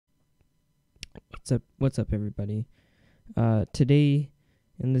What's up, everybody? Today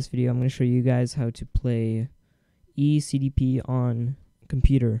in this video, I'm going to show you guys how to play eCDP on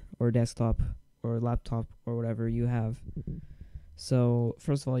computer or desktop or laptop or whatever you have. So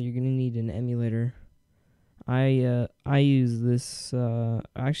first of all, you're going to need an emulator. I use this.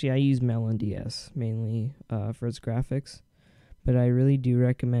 Actually, I use MelonDS mainly for its graphics, but I really do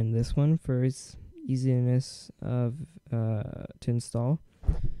recommend this one for its easiness of to install.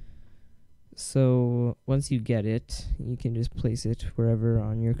 So once you get it, you can just place it wherever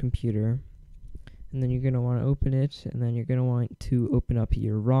on your computer, and then you're going to want to open it, and then you're going to want to open up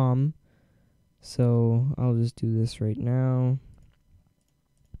your ROM. So I'll just do this right now,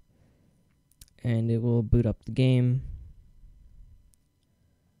 and it will boot up the game.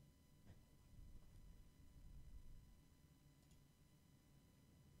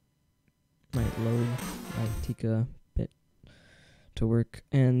 Might load, might take a bit to work.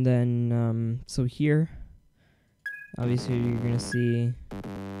 And then so here obviously you're gonna see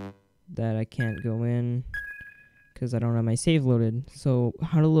that I can't go in because I don't have my save loaded. So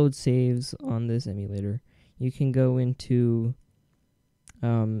how to load saves on this emulator: you can go into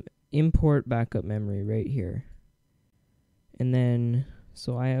import backup memory right here, and then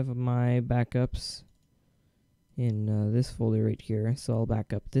so I have my backups in this folder right here, so I'll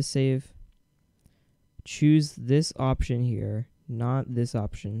back up this save. Choose this option here, not this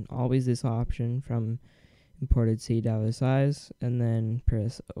option, always this option from imported $size, and then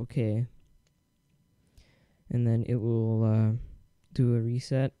press OK, and then it will do a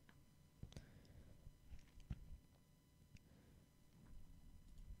reset.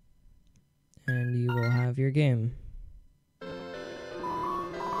 And you will have your game.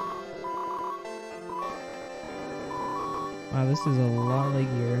 Wow, this is a lot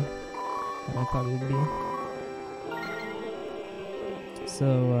leggier than I thought it would be. So,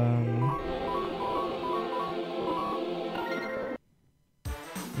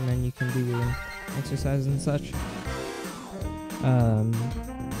 and then you can do your exercises and such. So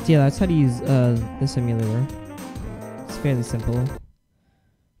yeah, that's how to use this emulator. It's fairly simple.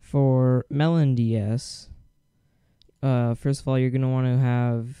 For MelonDS, first of all, you're going to want to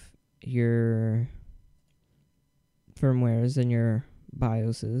have your firmwares and your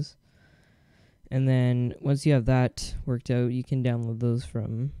BIOSes. And then once you have that worked out, you can download those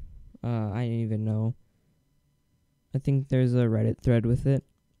from, I don't even know. I think there's a Reddit thread with it.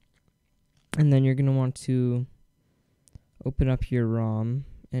 And then you're going to want to open up your ROM.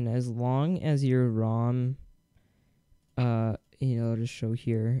 And as long as your ROM, I'll just show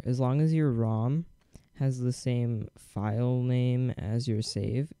here, as long as your ROM has the same file name as your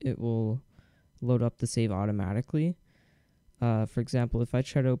save, it will load up the save automatically. For example, if I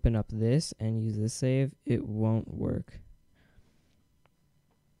try to open up this and use this save, it won't work.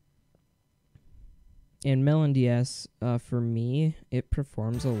 In MelonDS, for me, it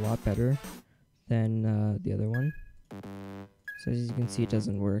performs a lot better than the other one. So as you can see, it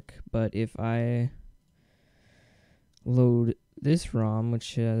doesn't work. But if I load this ROM,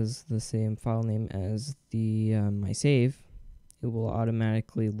 which has the same file name as the my save, it will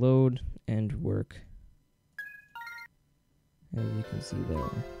automatically load and work, as you can see there.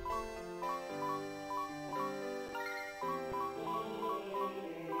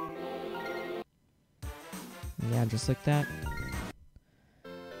 And yeah, just like that.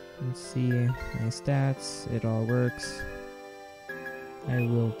 Let's see my stats. It all works. I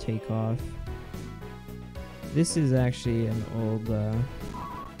will take off. This is actually an old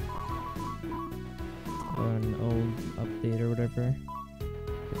update or whatever.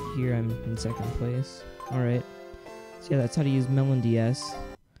 But here I'm in second place. Alright. So yeah, that's how to use MelonDS.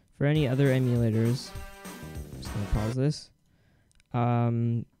 For any other emulators, I'm just gonna pause this.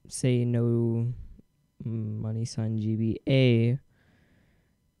 Say no money sign GBA.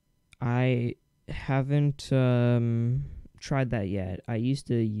 I haven't tried that yet. I used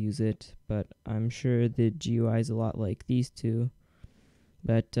to use it, but I'm sure the GUI is a lot like these two.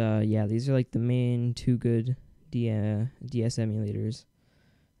 But yeah, these are like the main two good DS emulators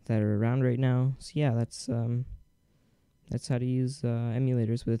that are around right now. So yeah, that's how to use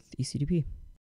emulators with eCDP.